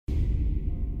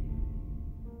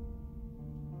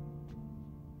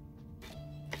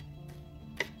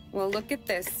Well, look at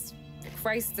this.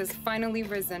 Christ has finally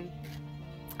risen.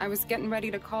 I was getting ready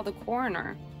to call the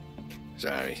coroner.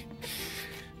 Sorry.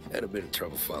 Had a bit of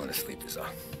trouble falling asleep is all.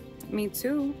 Me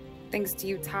too, thanks to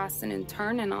you tossing and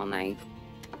turning all night.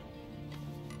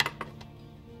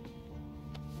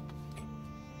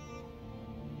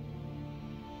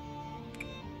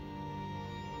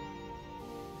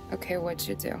 Okay, what'd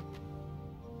you do?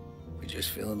 We're just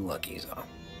feeling lucky is all.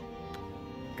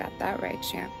 Got that right,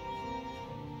 champ.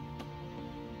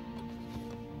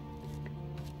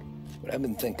 But I've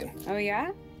been thinking. Oh,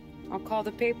 yeah? I'll call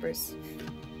the papers.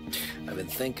 I've been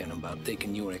thinking about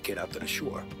taking you and a kid out to the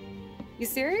shore. You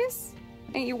serious?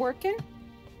 Ain't you working?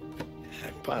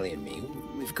 Polly and me,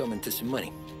 we've come into some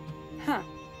money. Huh.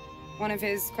 One of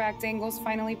his cracked angles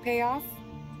finally pay off?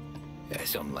 Yeah,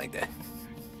 something like that.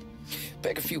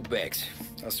 Pack a few bags.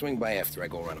 I'll swing by after I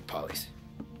go around to Polly's.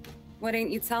 What ain't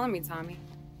you telling me, Tommy?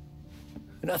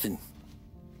 Nothing.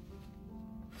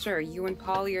 Sure, you and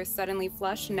Polly are suddenly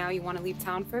flush and now you want to leave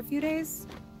town for a few days?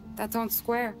 That don't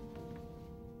square.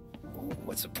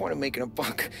 What's the point of making a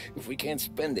buck if we can't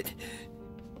spend it?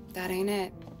 That ain't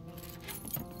it.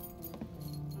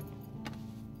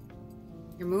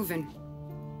 You're moving,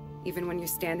 even when you're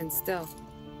standing still.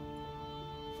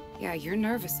 Yeah, you're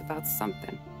nervous about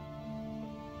something.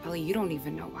 Polly, you don't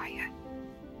even know why yet.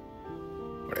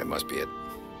 Well, that must be it.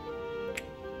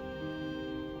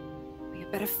 Well, you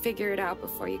better figure it out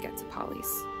before you get to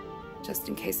Polly's. Just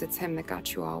in case it's him that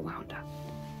got you all wound up.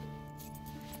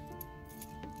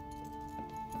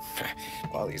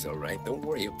 Polly's all right. Don't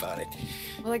worry about it.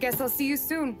 Well, I guess I'll see you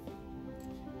soon.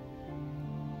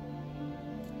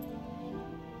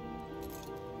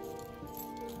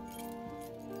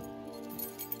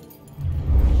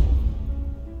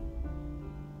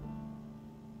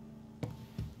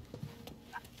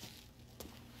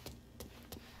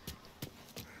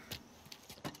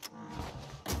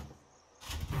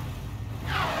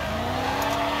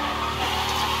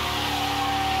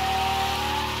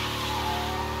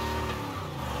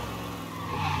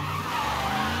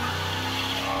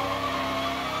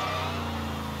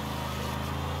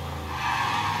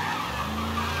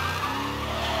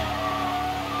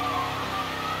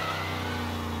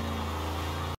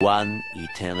 One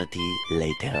eternity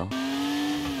later.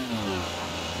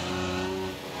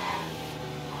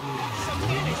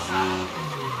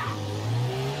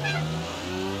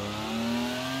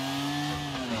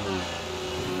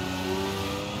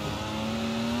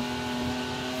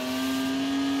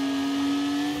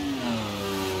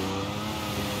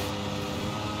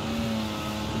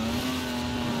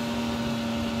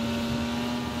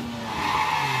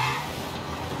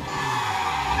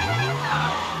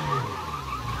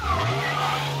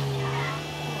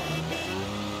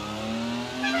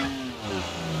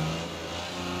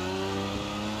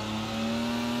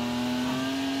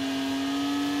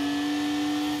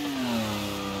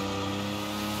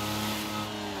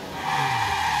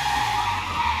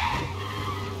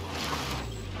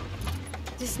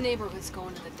 This neighborhood's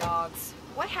going to the dogs.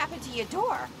 What happened to your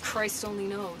door? Christ only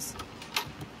knows.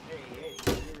 Hey,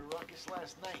 you hear a ruckus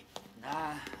last night?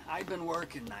 Nah, I've been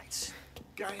working nights.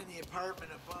 Guy in the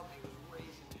apartment above me was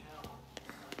raising hell.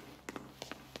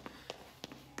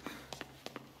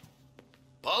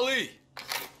 Polly!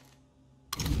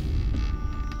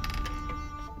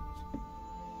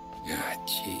 God,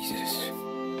 Jesus.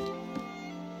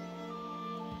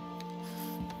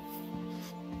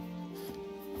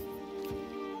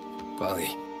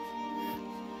 Polly.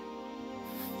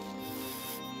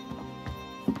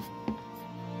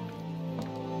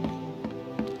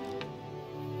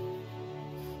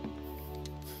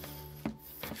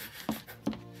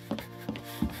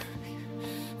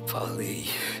 Polly.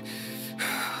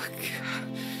 Oh, God.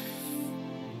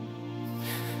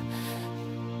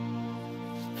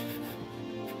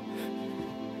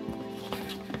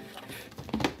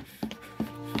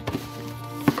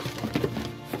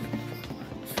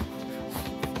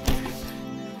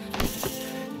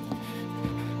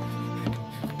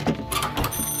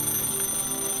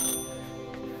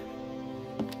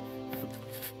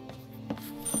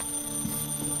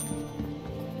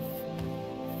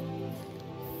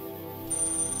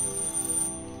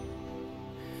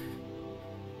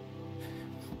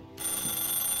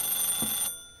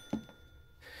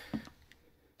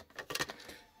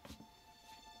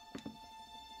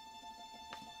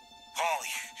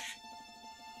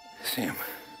 Sam,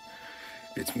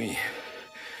 it's me.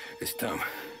 It's Tom.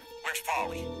 Where's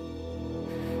Polly?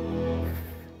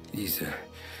 He's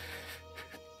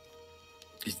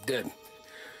dead.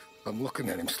 I'm looking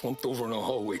at him slumped over in the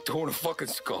hallway, torn a fucking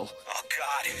skull. Oh,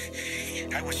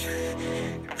 God. I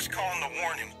was calling to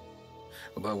warn him.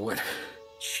 About what?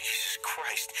 Jesus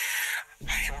Christ.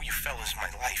 I owe you fellas my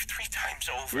life 3 times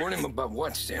over. Warn him about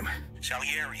what, Sam?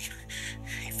 Salieri.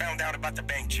 He found out about the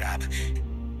bank job.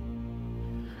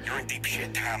 You're in deep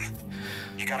shit, Tom.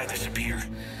 You gotta disappear.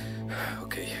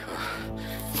 Okay.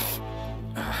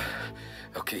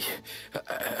 Okay.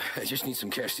 I just need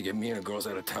some cash to get me and the girls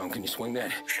out of town. Can you swing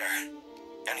that? Sure.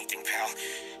 Anything, pal.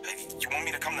 You want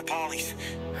me to come to Polly's?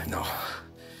 No.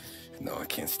 No, I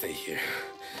can't stay here.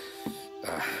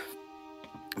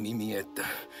 Meet me at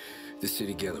the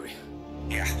city gallery.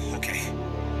 Yeah, okay.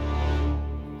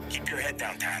 Keep your head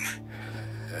down, Tom.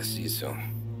 I'll see you soon.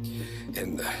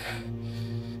 And,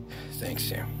 thanks,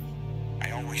 Sam.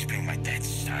 I always pay my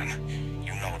debts, Tom.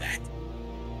 You know that.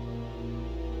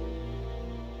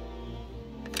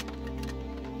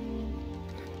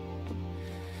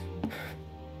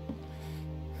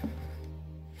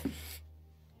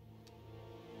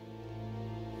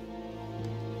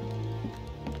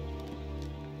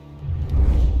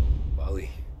 Polly,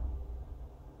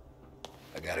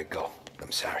 I gotta go.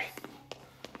 I'm sorry.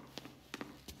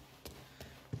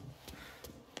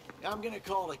 I'm gonna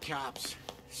call the cops.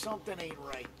 Something ain't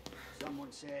right.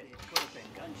 Someone said it could have been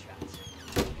gunshots.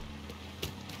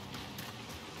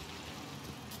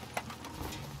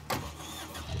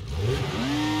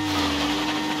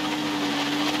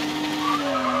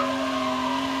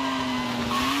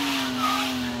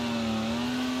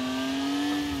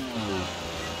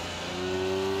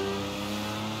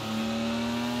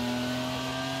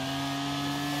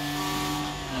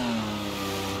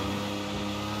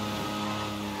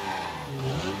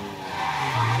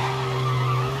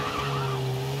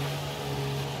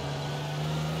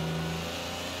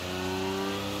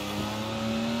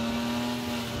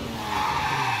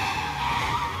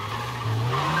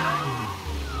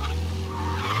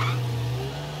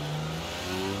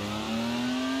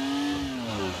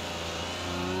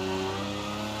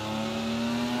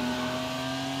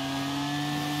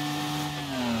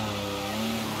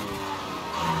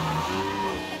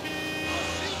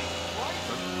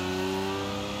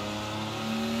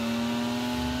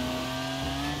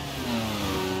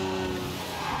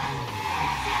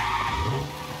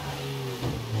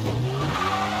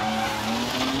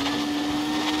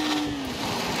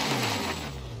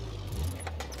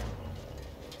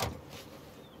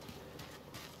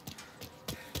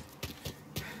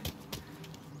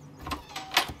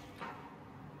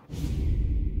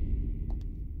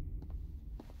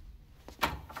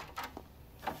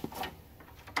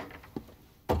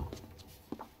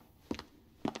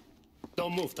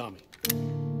 Don't move, Tommy.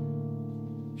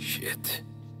 Shit.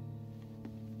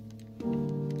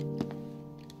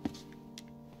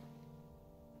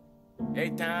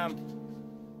 Hey, Tom.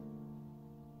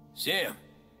 Sam.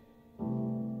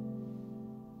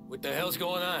 What the hell's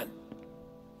going on?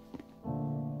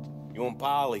 You and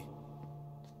Polly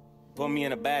put me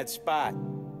in a bad spot.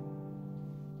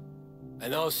 I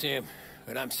know, Sam,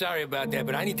 and I'm sorry about that,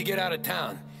 but I need to get out of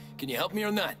town. Can you help me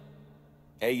or not?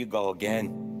 Here you go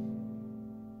again.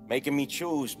 Making me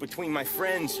choose between my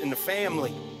friends and the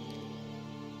family.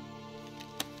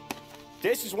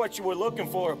 This is what you were looking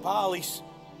for at Polly's.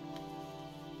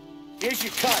 Here's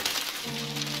your cut.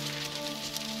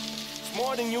 It's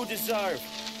more than you deserve.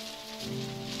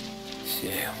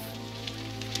 Sam.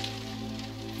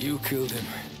 You killed him.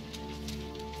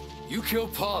 You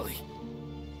killed Polly.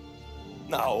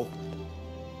 No.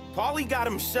 Polly got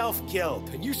himself killed.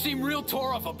 And you seem real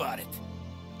tore up about it.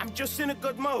 I'm just in a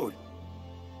good mood.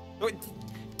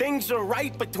 Things are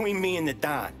right between me and the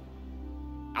Don.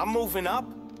 I'm moving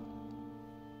up,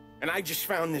 and I just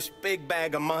found this big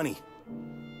bag of money.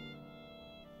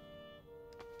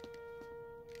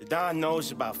 The Don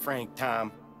knows about Frank,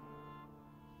 Tom.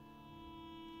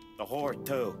 The whore,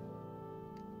 too.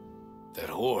 That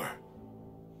whore?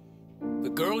 The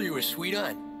girl you were sweet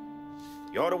on?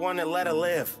 You're the one that let her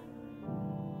live.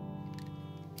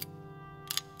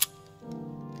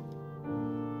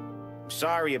 I'm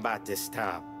sorry about this,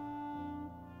 Tom.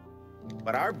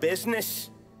 But our business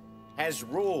has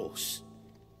rules.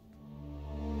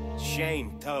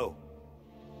 Shame, too.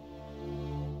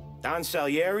 Don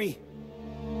Salieri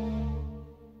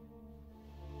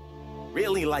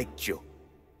really liked you.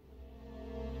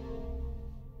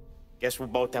 Guess we'll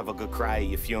both have a good cry at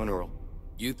your funeral.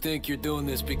 You think you're doing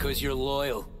this because you're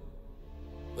loyal.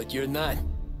 But you're not.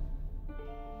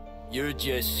 You're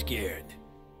just scared.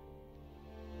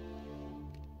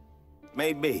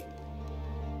 Maybe.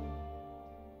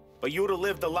 But you'd have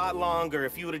lived a lot longer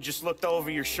if you'd have just looked over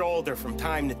your shoulder from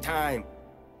time to time.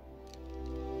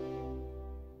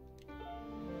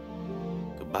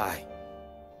 Goodbye.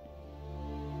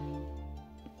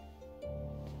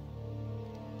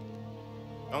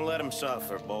 Don't let him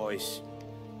suffer, boys.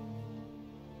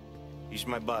 He's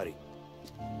my buddy.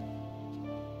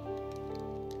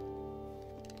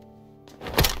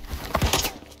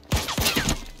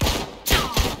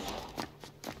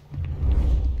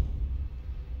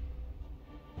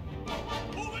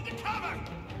 Move into cover!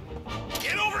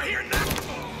 Get over here now!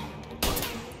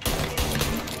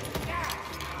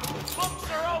 Books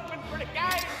are open for the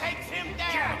guy that takes him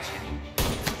down.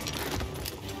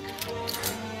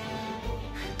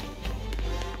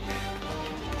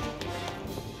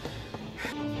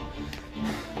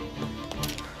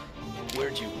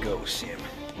 Where'd you go, Sam?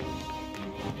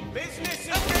 Business is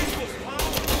business, Mom.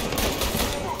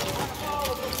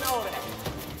 All of us know that.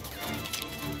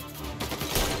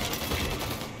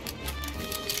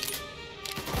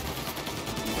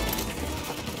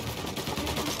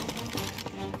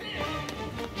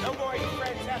 No more of your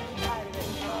friends have to die today,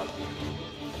 Tom.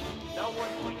 No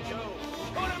one but you.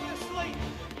 Put him to sleep.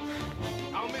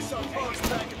 I'll miss our folks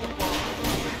back at the bar.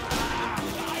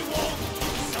 I won't.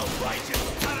 Self-righteous.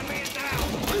 Cut a man down.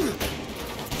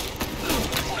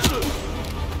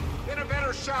 Get a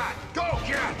better shot. Go,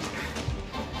 get!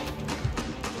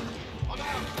 I'm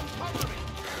out. Cover me.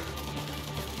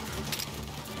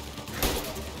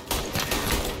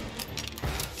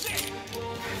 Shit!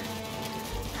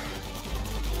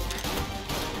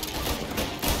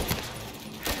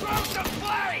 Throw some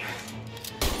flames!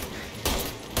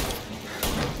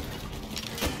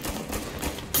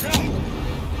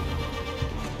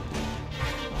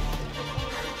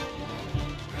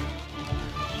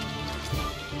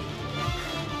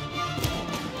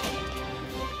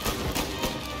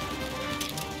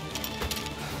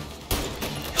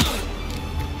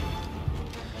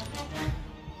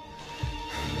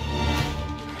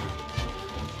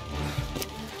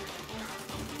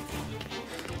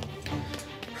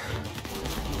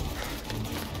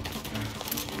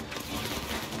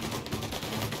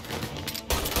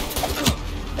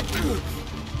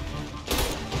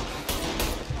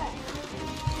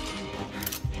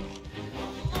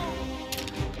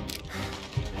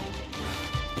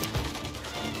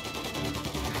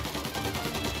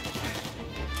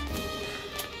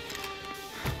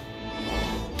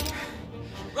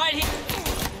 Right here.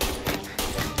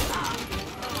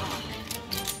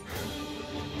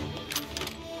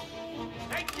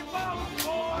 Take your bones,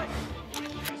 boy!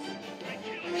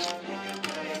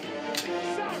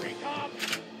 Sorry, Tom.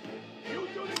 You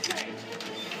do the same.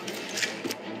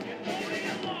 Get over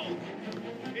here alone.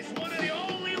 It's one of the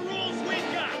only rules we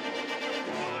got.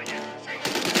 Oh, you take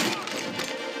it.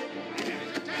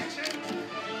 Attention.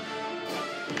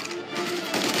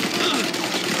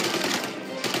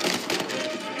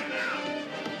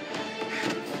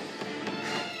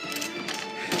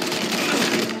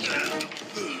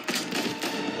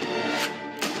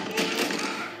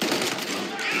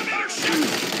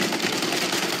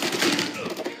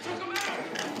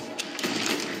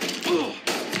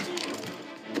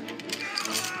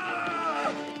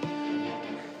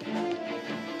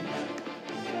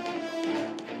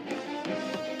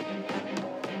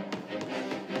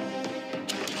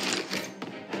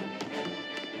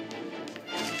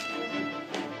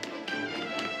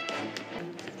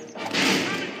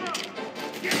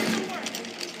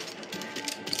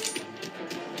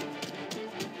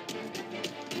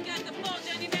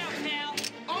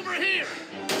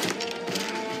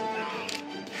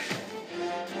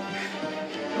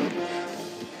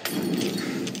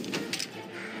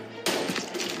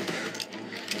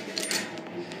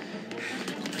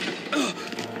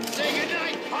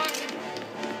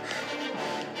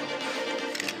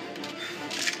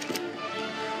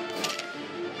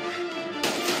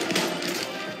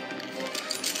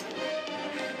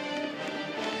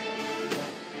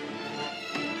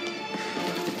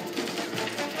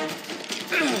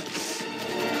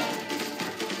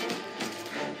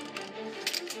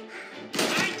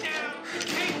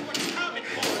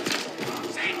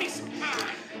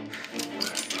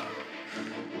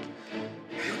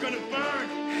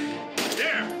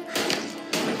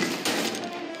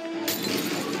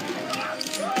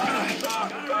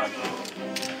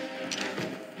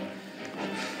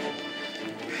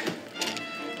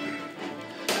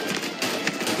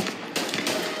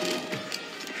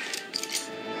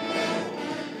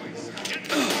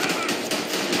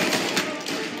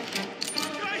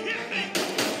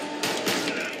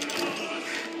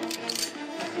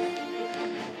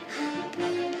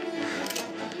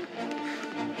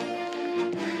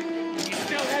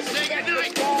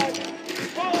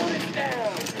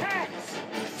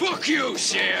 Fuck you,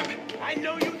 Sam! I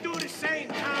know you do the same,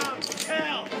 Tom.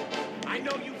 Hell, I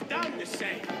know you've done the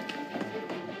same.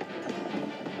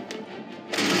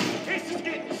 It's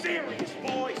getting serious,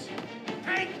 boys.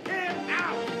 Take him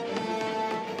out!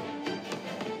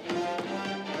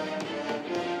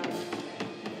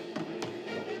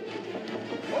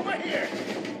 Over here!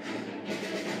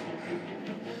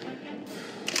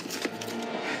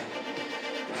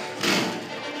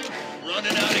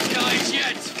 Running out of guys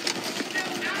yet?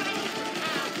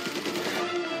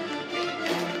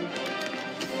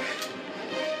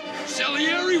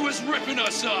 Salieri was ripping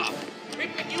us off.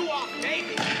 Ripping you off,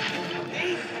 baby.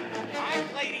 Me? I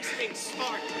play these things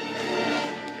smart.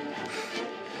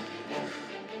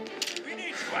 We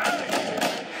need you out of here.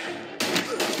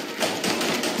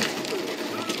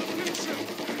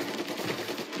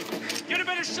 Get a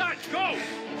better shot. Go.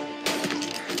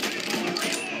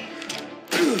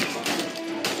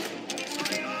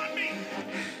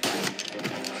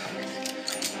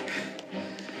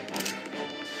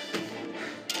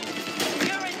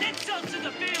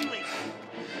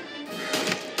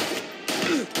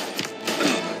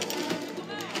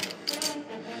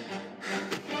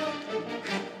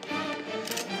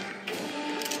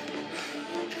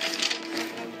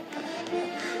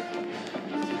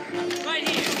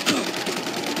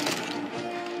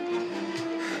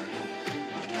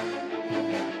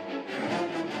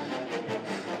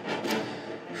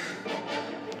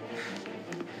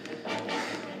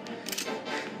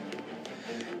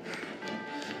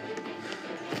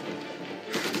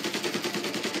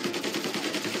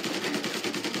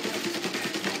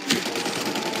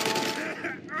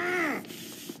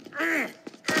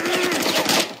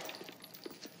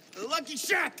 Lucky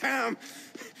shot, Tom.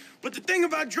 But the thing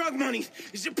about drug money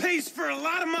is it pays for a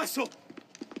lot of muscle.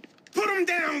 Put him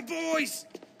down, boys!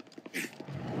 Get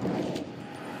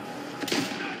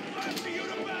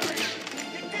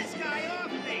this guy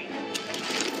off me!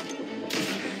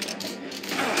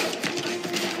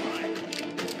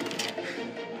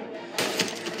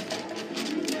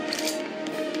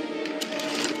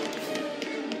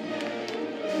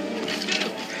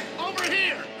 Over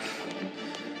here!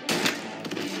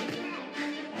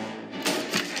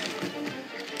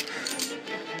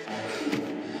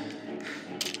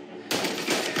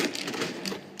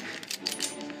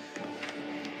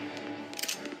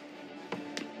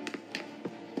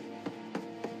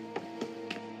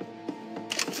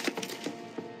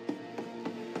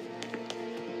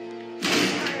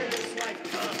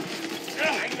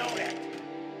 I know that.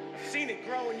 I've seen it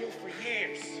grow in you for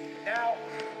years. Now,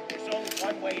 there's only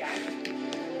one way out.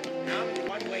 I'm the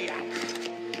one way out.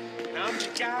 And I'm the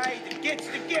guy that gets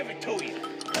to give it to you.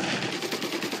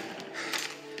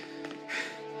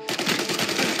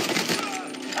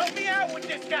 Help me out with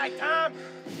this guy, Tom.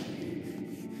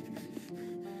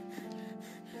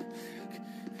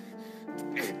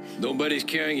 Nobody's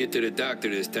carrying you to the doctor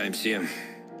this time, Sam.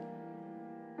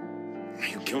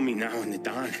 You kill me now in the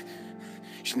dawn.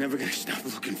 She's never gonna stop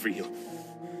looking for you.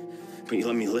 But you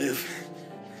let me live.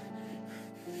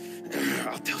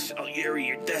 I'll tell Salieri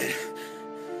you're dead.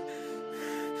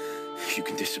 You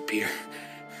can disappear.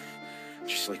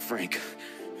 Just like Frank.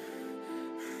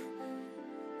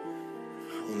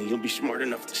 Only you'll be smart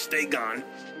enough to stay gone.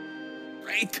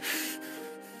 Right?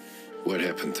 What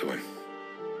happened to him?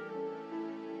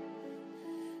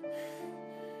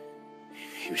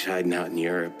 He was hiding out in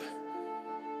Europe.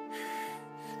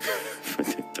 But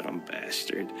the dumb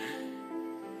bastard.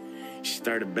 He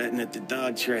started betting at the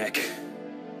dog track.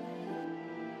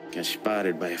 Got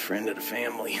spotted by a friend of the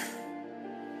family.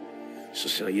 So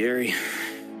Salieri,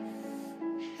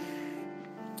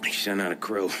 he sent out a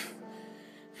crew.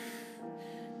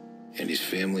 And his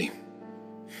family?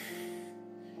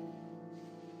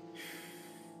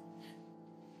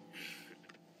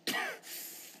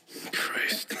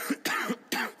 Christ.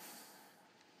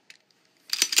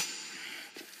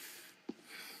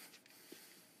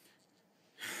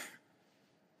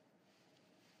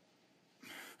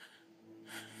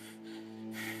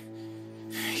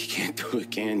 You can't do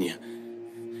it, can you?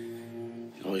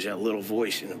 Always that little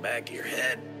voice in the back of your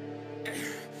head.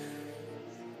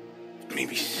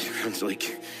 Maybe sounds like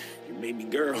your baby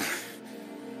girl.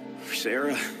 Or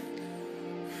Sarah.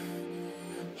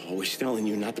 Always telling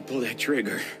you not to pull that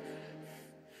trigger.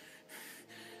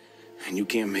 And you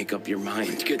can't make up your mind.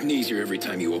 It's getting easier every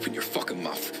time you open your fucking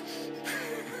mouth.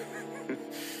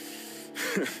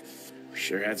 We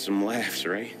sure had some laughs,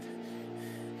 right?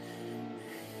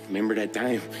 Remember that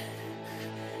time?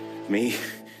 Me,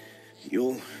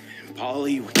 you, and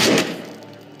Polly.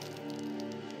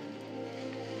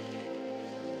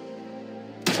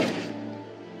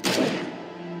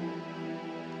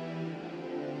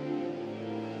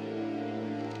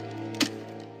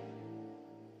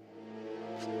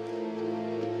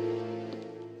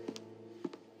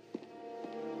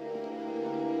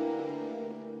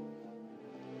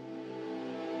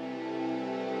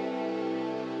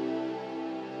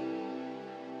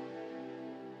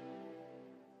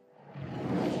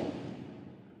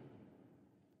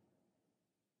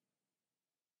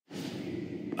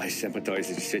 I sympathize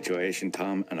with the situation,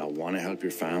 Tom, and I want to help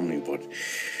your family, but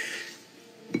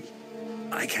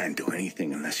I can't do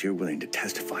anything unless you're willing to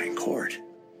testify in court.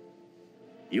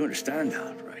 You understand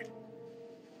that, right?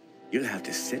 You'll have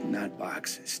to sit in that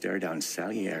box, stare down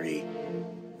Salieri,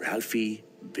 Ralphie,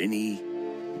 Vinny,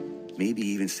 maybe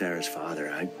even Sarah's father.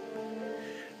 I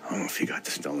don't know if you got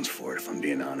the stones for it, if I'm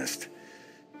being honest.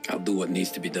 I'll do what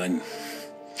needs to be done.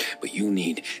 But you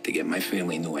need to get my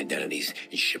family new identities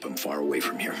and ship them far away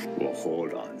from here. Well,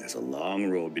 hold on. There's a long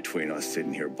road between us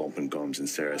sitting here bumping gums and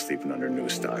Sarah sleeping under new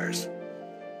stars.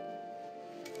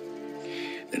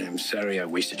 Then I'm sorry I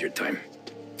wasted your time.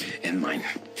 And mine.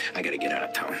 I gotta get out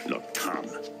of town. Look, Tom.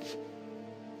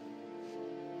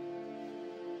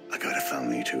 I got a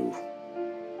family too.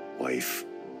 Wife,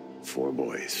 4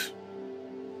 boys.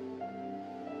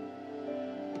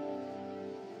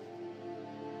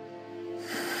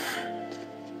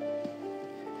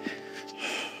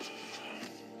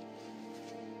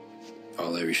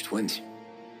 All Irish twins.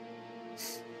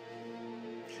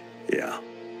 Yeah.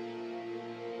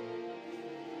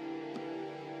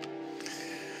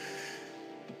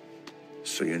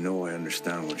 So you know I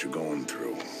understand what you're going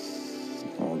through.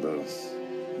 All the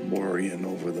worrying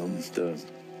over them, the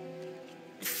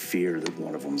fear that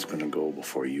one of them's gonna go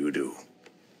before you do.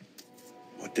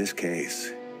 But this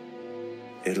case,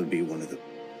 it'll be one of the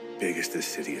biggest this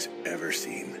city has ever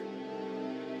seen.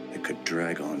 It could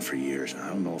drag on for years, and I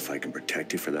don't know if I can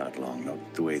protect you for that long, not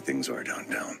the way things are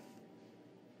downtown.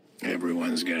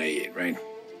 Everyone's gotta eat, right?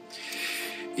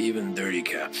 Even dirty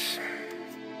cops.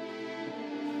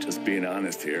 Just being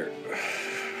honest here,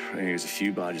 there's a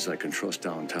few bodies I can trust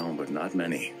downtown, but not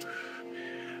many.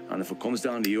 And if it comes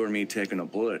down to you or me taking a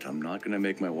bullet, I'm not gonna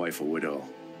make my wife a widow.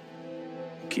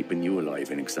 Keeping you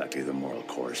alive ain't exactly the moral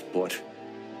course, but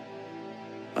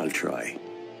I'll try.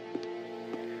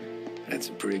 That's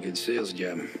a pretty good sales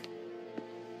job.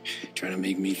 Trying to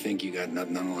make me think you got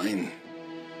nothing on the line.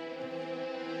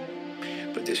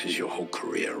 But this is your whole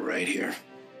career right here.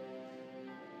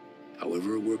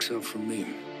 However it works out for me,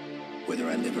 whether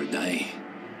I live or die,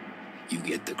 you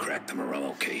get to crack the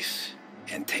Morello case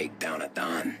and take down a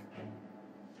Don.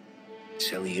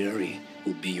 Salieri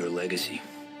will be your legacy.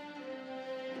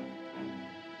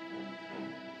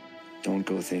 Don't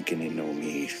go thinking you know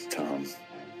me, Tom.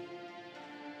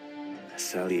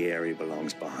 Salieri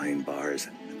belongs behind bars.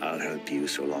 I'll help you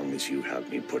so long as you help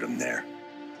me put him there.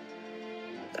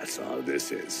 That's all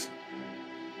this is.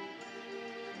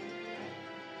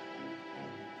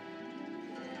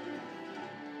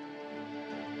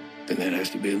 Then that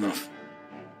has to be enough.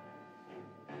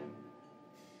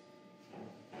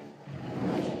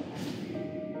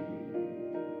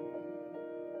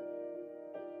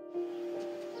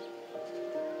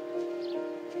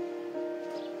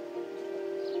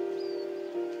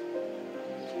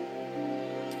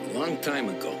 A long time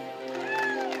ago,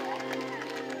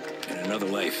 in another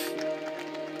life,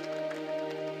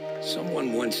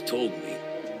 someone once told me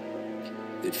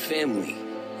that family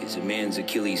is a man's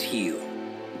Achilles heel.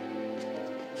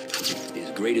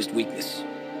 His greatest weakness.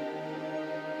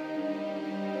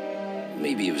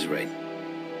 Maybe he was right.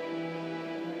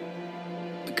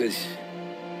 Because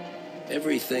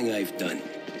everything I've done,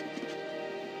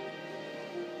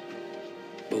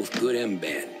 both good and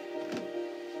bad,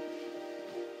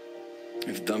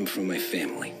 I've done for my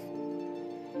family.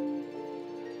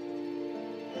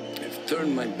 I've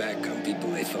turned my back on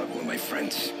people I thought were my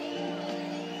friends.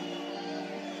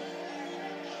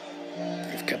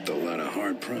 I've kept a lot of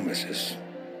hard promises.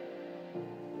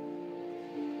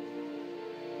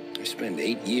 I spent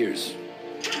 8 years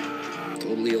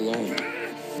totally alone,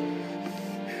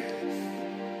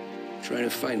 trying to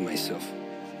find myself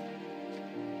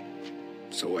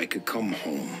so I could come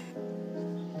home.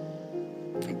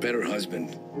 A better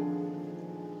husband,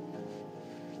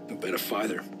 a better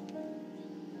father,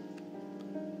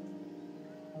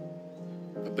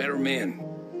 a better man.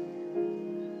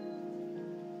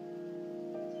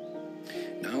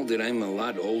 Now that I'm a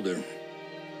lot older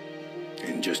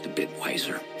and just a bit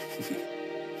wiser,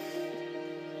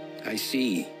 I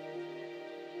see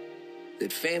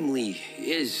that family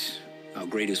is our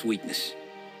greatest weakness,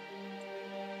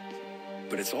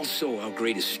 but it's also our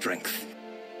greatest strength.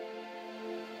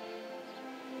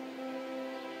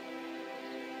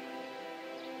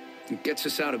 It gets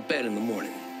us out of bed in the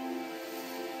morning.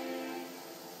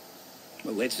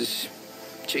 It lets us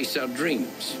chase our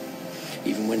dreams,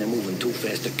 even when they're moving too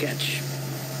fast to catch.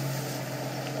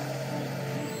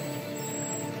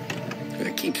 And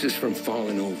it keeps us from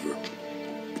falling over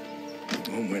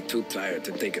when we're too tired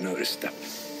to take another step.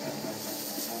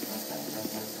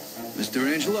 Mr.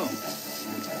 Angelo.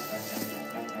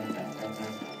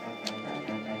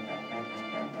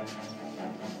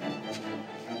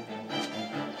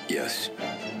 us.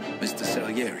 Mr.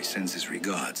 Salieri sends his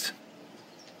regards.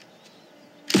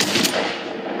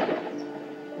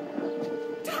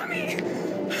 Tommy!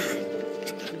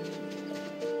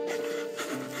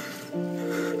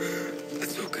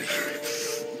 That's okay.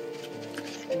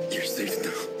 You're safe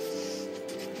now.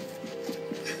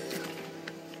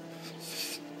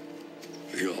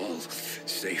 You're all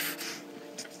safe.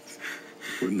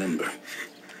 Remember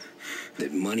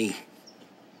that money,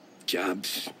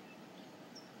 jobs,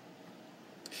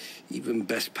 even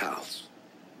best pals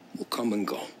will come and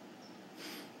go.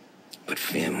 But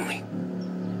family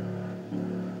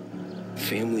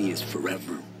is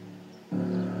forever.